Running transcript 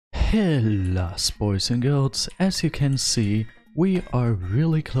Hello boys and girls, as you can see, we are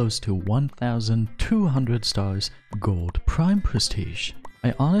really close to 1200 stars gold prime prestige.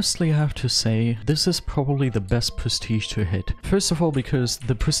 I honestly have to say, this is probably the best prestige to hit. First of all, because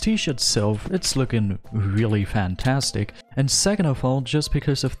the prestige itself, it's looking really fantastic. And second of all, just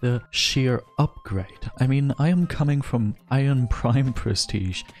because of the sheer upgrade. I mean, I am coming from Iron Prime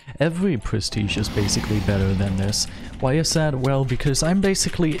Prestige. Every prestige is basically better than this. Why is that? Well, because I'm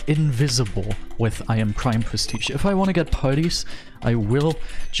basically invisible with Iron Prime Prestige. If I want to get parties, I will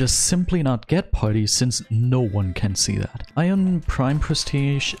just simply not get parties since no one can see that. Iron Prime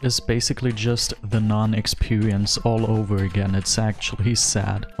Prestige is basically just the non-experience all over again. It's actually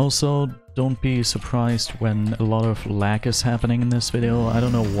sad. Also, don't be surprised when a lot of lag is happening in this video. I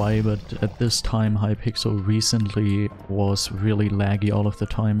don't know why, but at this time Hypixel recently was really laggy all of the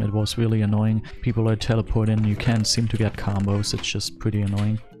time. It was really annoying. People are teleporting, you can't seem to get combos, it's just pretty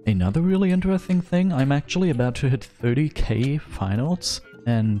annoying. Another really interesting thing, I'm actually about to hit 30k finals,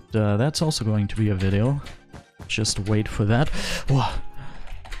 and that's also going to be a video. Just wait for that.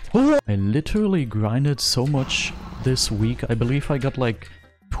 I literally grinded so much this week. I believe I got like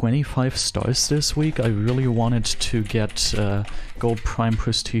 25 stars this week. I really wanted to get gold prime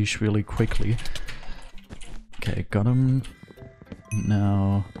prestige really quickly. Okay, got him.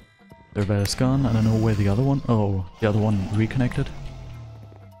 Now their bat is gone. I don't know where the other one... Oh, the other one reconnected.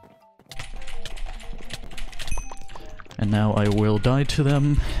 And now I will die to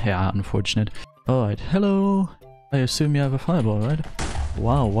them. Yeah, unfortunate. Alright, hello! I assume you have a fireball, right?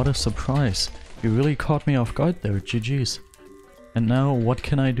 Wow, what a surprise. You really caught me off guard there, GG's. And now, what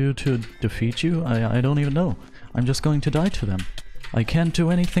can I do to defeat you? I don't even know. I'm just going to die to them. I can't do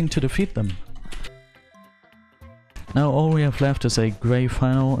anything to defeat them. Now all we have left is a grey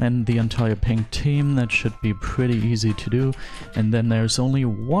final and the entire pink team. That should be pretty easy to do. And then there's only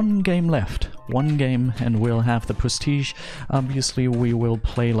one game left. One game and we'll have the prestige. Obviously we will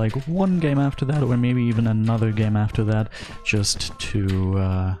play like one game after that, or maybe even another game after that, just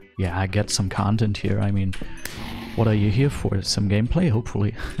to yeah, get some content here. I mean, what are you here for? Some gameplay,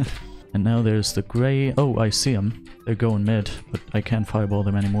 hopefully. And now there's the grey. Oh, I see them. They're going mid, but I can't fireball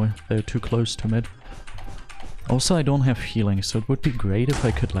them anymore. They're too close to mid. Also, I don't have healing, so it would be great if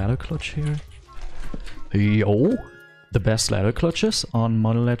I could ladder clutch here. Yo! The best ladder clutches on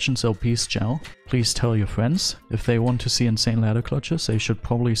ModernLegendsLP's channel. Please tell your friends. If they want to see insane ladder clutches, they should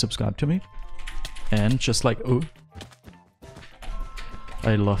probably subscribe to me. And just like... Oh!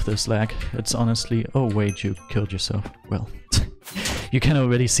 I love this lag. It's honestly... Oh wait, you killed yourself. Well... You can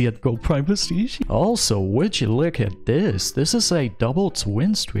already see it gold prime prestige. Also, would you look at this? This is a doubles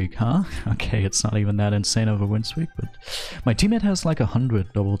win streak, huh? Okay, it's not even that insane of a win streak, but my teammate has like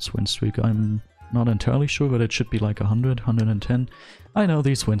 100 doubles win streak. I'm not entirely sure, but it should be like 100, 110. I know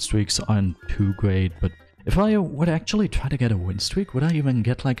these win streaks aren't too great, but if I would actually try to get a win streak, would I even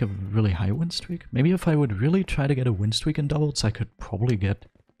get like a really high win streak? Maybe if I would really try to get a win streak in doubles, I could probably get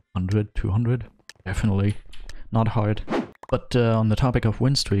 100, 200. Definitely. Not hard. But on the topic of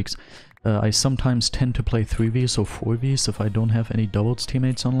win streaks, I sometimes tend to play 3vs or 4vs if I don't have any doubles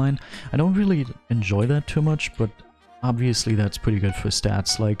teammates online. I don't really enjoy that too much, but obviously that's pretty good for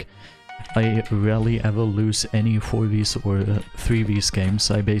stats. Like, I rarely ever lose any 4vs or 3vs games.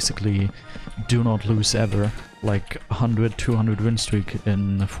 I basically do not lose ever. Like 100, 200 win streak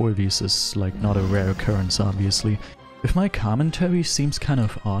in 4vs is like not a rare occurrence, obviously. If my commentary seems kind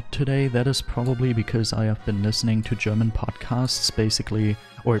of odd today, that is probably because I have been listening to German podcasts, basically,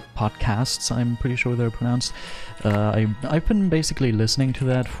 or podcasts, I'm pretty sure they're pronounced. I've been basically listening to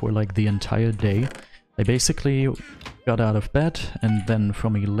that for like the entire day. I basically got out of bed, and then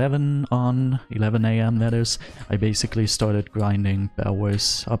from 11 on, 11 AM that is, I basically started grinding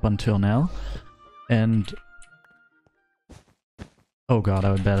BedWars up until now. And... oh god,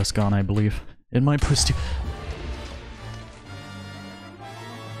 our bet is gone, I believe. In my prestige...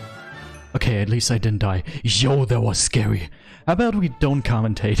 Okay, at least I didn't die. Yo, that was scary. How about we don't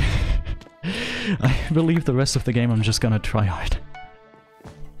commentate? I believe the rest of the game I'm just gonna try hard.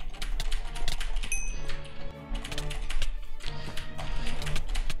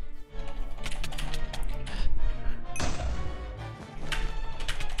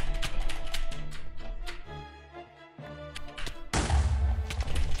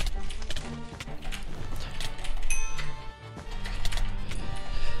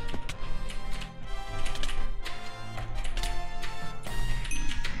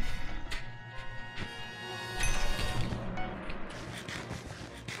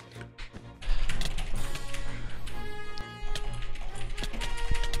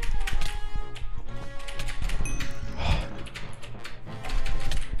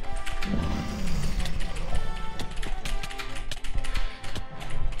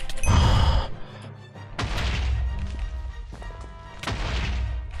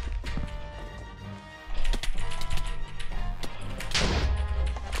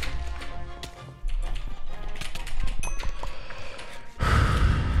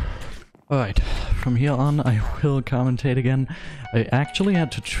 Alright, from here on I will commentate again. I actually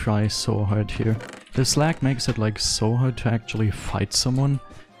had to try so hard here. This lag makes it like so hard to actually fight someone.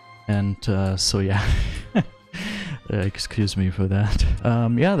 And so yeah, excuse me for that.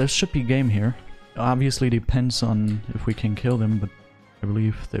 Yeah, there should be game here. Obviously depends on if we can kill them, but I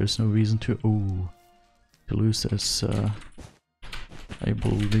believe there's no reason to lose this. I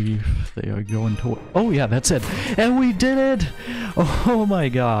believe they are going to... Oh yeah, that's it. And we did it! Oh my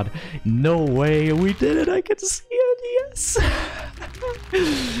god. No way, we did it, I can see it, yes!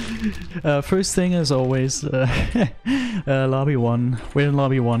 First thing as always, lobby 1, we're in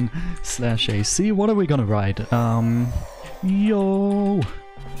lobby 1/AC. What are we gonna write? Yo!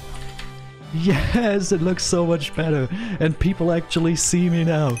 Yes, it looks so much better, and people actually see me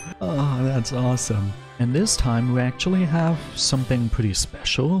now. Oh, that's awesome. And this time we actually have something pretty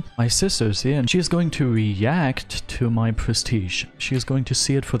special. My sister's here and she's going to react to my Prestige. She's going to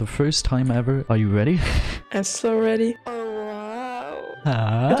see it for the first time ever. Are you ready? I'm so ready. Oh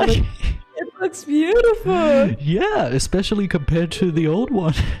wow. Hi. It looks beautiful. Yeah, especially compared to the old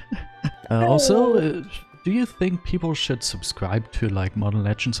one. Also, do you think people should subscribe to like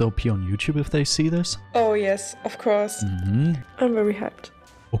ModernLegendsLP on YouTube if they see this? Oh yes, of course. Mm-hmm. I'm very hyped.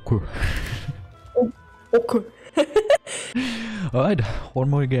 Okay. Okay. Alright, one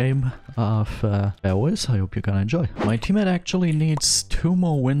more game of BedWars. I hope you're gonna enjoy. My teammate actually needs 2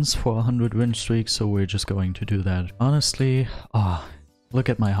 more wins for a 100 win streak, so we're just going to do that. Honestly, look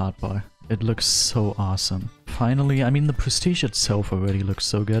at my hotbar. It looks so awesome. Finally, I mean the Prestige itself already looks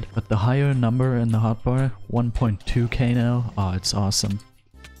so good, but the higher number in the hotbar, 1.2k now, it's awesome.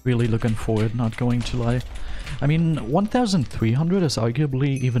 Really looking forward, not going to lie. I mean, 1300 is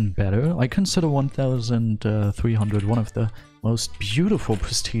arguably even better. I consider 1300 one of the most beautiful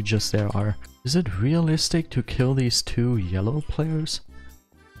prestiges there are. Is it realistic to kill these 2 yellow players?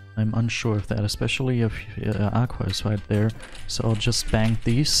 I'm unsure of that, especially if Aqua is right there. So I'll just bank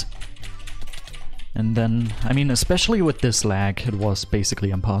these. And then, I mean, especially with this lag, it was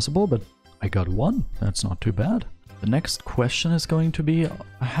basically impossible, but I got 1. That's not too bad. The next question is going to be,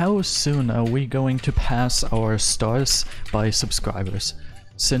 how soon are we going to pass our stars by subscribers?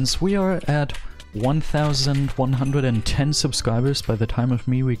 Since we are at 1110 subscribers by the time of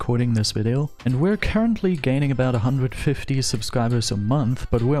me recording this video, and we're currently gaining about 150 subscribers a month,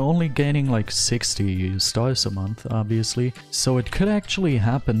 but we're only gaining like 60 stars a month, obviously. So it could actually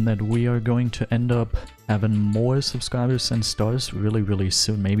happen that we are going to end up having more subscribers and stars really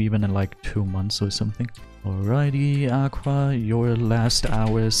soon, maybe even in like 2 months or something. Alrighty, Aqua, your last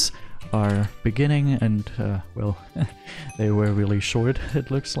hours are beginning, and, well, they were really short, it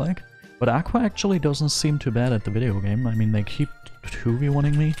looks like. But Aqua actually doesn't seem too bad at the video game. I mean, they keep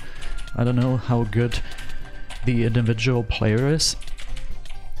 2v1ing me. I don't know how good the individual player is.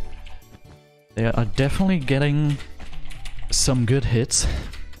 They are definitely getting some good hits.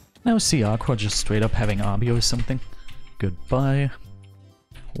 Now see Aqua just straight up having Abi or something. Goodbye.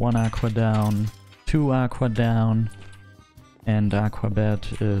 1 Aqua down. 2 Aqua down, and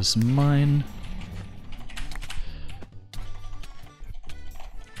Aquabet is mine.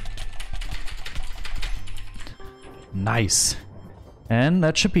 Nice. And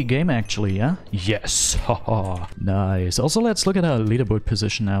that should be game actually, yeah? Yes! Haha. Nice. Also, let's look at our leaderboard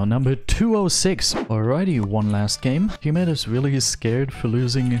position now. Number 206. Alrighty, one last game. Teammate is really scared for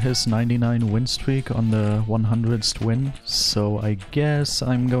losing his 99 win streak on the 100th win. So I guess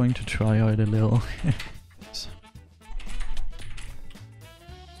I'm going to try hard a little.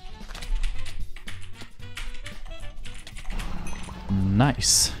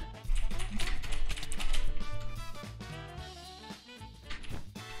 Nice.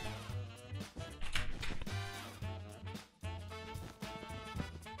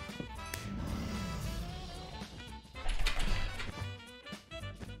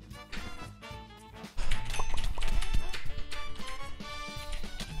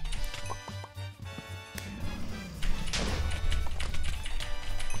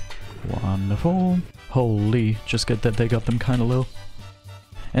 Wonderful. Holy, just get that they got them kind of low.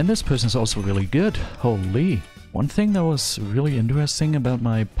 And this person's also really good. Holy. One thing that was really interesting about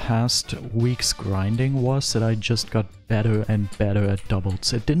my past week's grinding was that I just got better and better at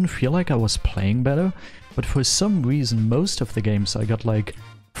doubles. It didn't feel like I was playing better, but for some reason most of the games I got like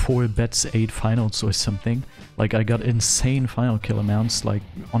 4 bets, 8 finals or something. Like I got insane final kill amounts like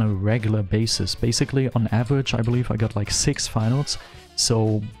on a regular basis. Basically on average I believe I got like 6 finals.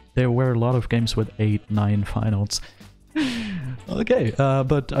 So there were a lot of games with 8, 9 finals. Okay,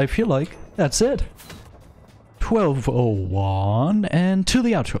 but I feel like that's it. 12:01 and to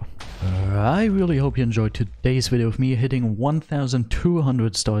the outro. I really hope you enjoyed today's video of me hitting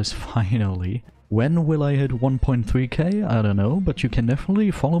 1,200 stars finally. When will I hit 1.3k? I don't know, but you can definitely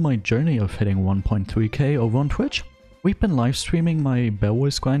follow my journey of hitting 1.3k over on Twitch. We've been live streaming my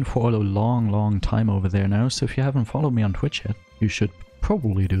BedWars grind for a long time over there now, so if you haven't followed me on Twitch yet, you should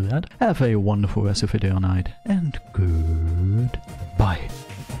probably do that. Have a wonderful rest of your day or night, and goodbye.